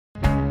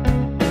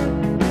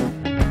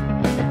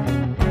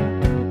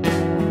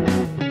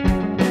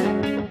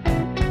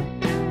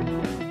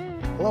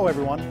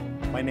everyone,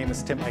 my name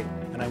is Tim Aydt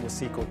and I'm with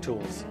Seco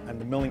Tools. I'm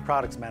the Milling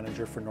Products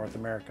Manager for North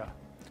America.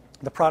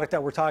 The product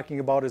that we're talking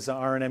about is an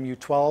RNMU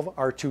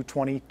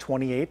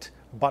R220.28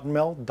 button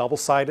mill,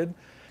 double-sided.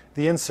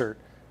 The insert,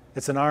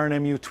 it's an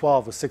RNMU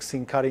 12 with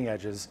 16 cutting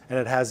edges, and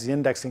it has the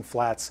indexing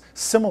flats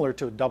similar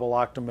to a double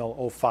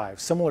Octomill 05,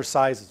 similar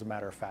size as a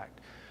matter of fact.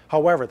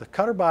 However, the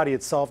cutter body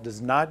itself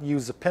does not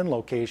use the pin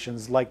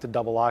locations like the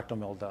double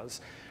Octomill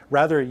does.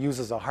 Rather, it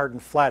uses a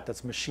hardened flat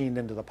that's machined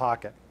into the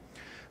pocket.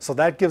 So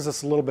that gives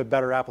us a little bit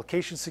better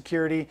application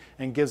security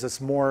and gives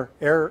us more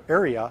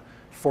area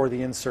for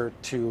the insert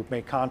to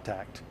make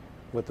contact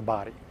with the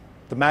body.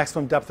 The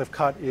maximum depth of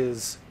cut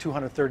is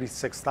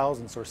 236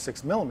 thousandths or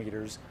 6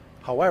 millimeters.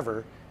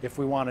 However, if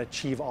we want to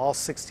achieve all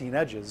 16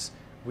 edges,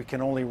 we can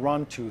only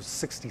run to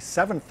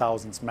 67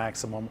 thousandths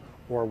maximum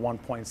or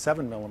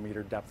 1.7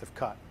 millimeter depth of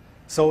cut.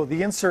 So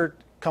the insert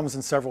comes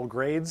in several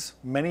grades,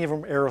 many of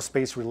them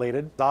aerospace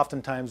related.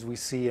 Oftentimes we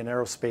see in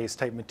aerospace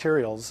type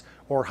materials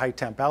or high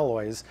temp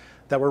alloys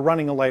that we're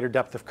running a lighter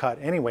depth of cut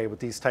anyway with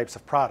these types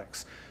of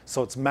products.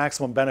 So it's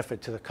maximum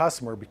benefit to the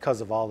customer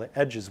because of all the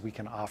edges we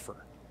can offer.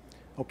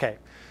 Okay,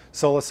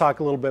 so let's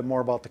talk a little bit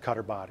more about the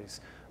cutter bodies.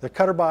 The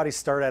cutter bodies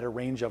start at a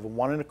range of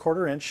 1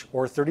 1/4 inch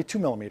or 32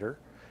 millimeter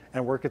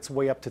and work its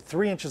way up to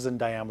 3 inches in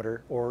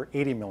diameter or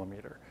 80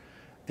 millimeter.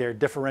 They're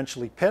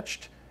differentially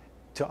pitched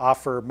to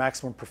offer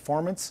maximum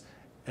performance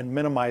and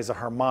minimize the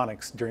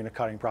harmonics during the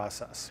cutting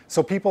process.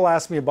 So people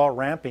ask me about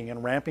ramping,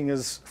 and ramping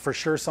is for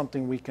sure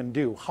something we can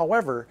do.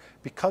 However,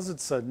 because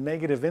it's a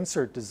negative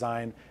insert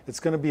design, it's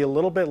going to be a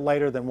little bit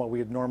lighter than what we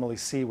would normally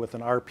see with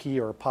an RP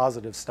or a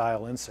positive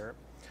style insert.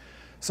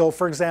 So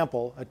for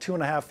example, a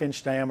 2.5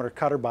 inch diameter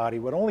cutter body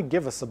would only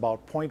give us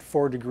about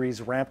 0.4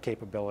 degrees ramp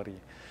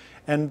capability.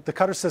 And the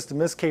cutter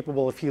system is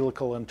capable of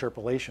helical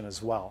interpolation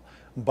as well,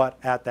 but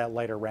at that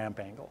lighter ramp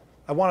angle.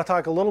 I want to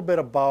talk a little bit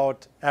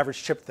about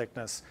average chip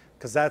thickness,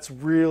 because that's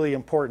really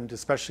important,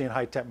 especially in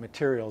high temp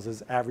materials,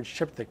 is average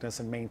chip thickness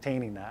and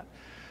maintaining that.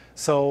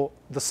 So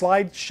the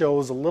slide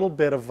shows a little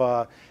bit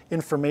of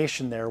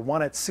information there,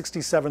 one at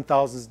 67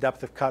 thousandths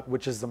depth of cut,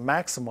 which is the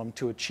maximum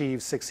to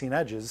achieve 16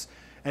 edges,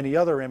 and the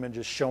other image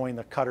is showing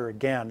the cutter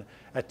again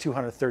at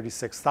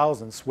 236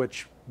 thousandths,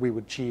 which we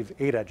would achieve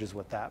 8 edges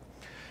with that.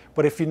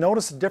 But if you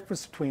notice the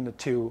difference between the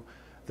two,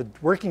 the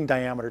working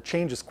diameter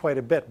changes quite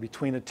a bit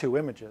between the two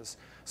images.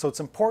 So it's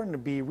important to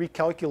be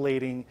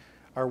recalculating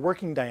our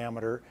working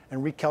diameter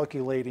and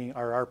recalculating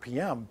our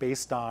RPM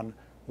based on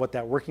what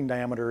that working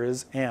diameter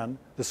is and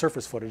the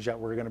surface footage that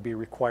we're going to be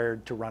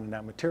required to run in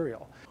that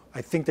material.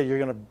 I think that you're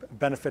going to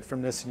benefit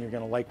from this and you're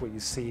going to like what you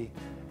see,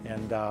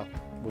 and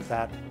with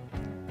that,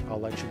 I'll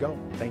let you go.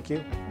 Thank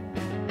you.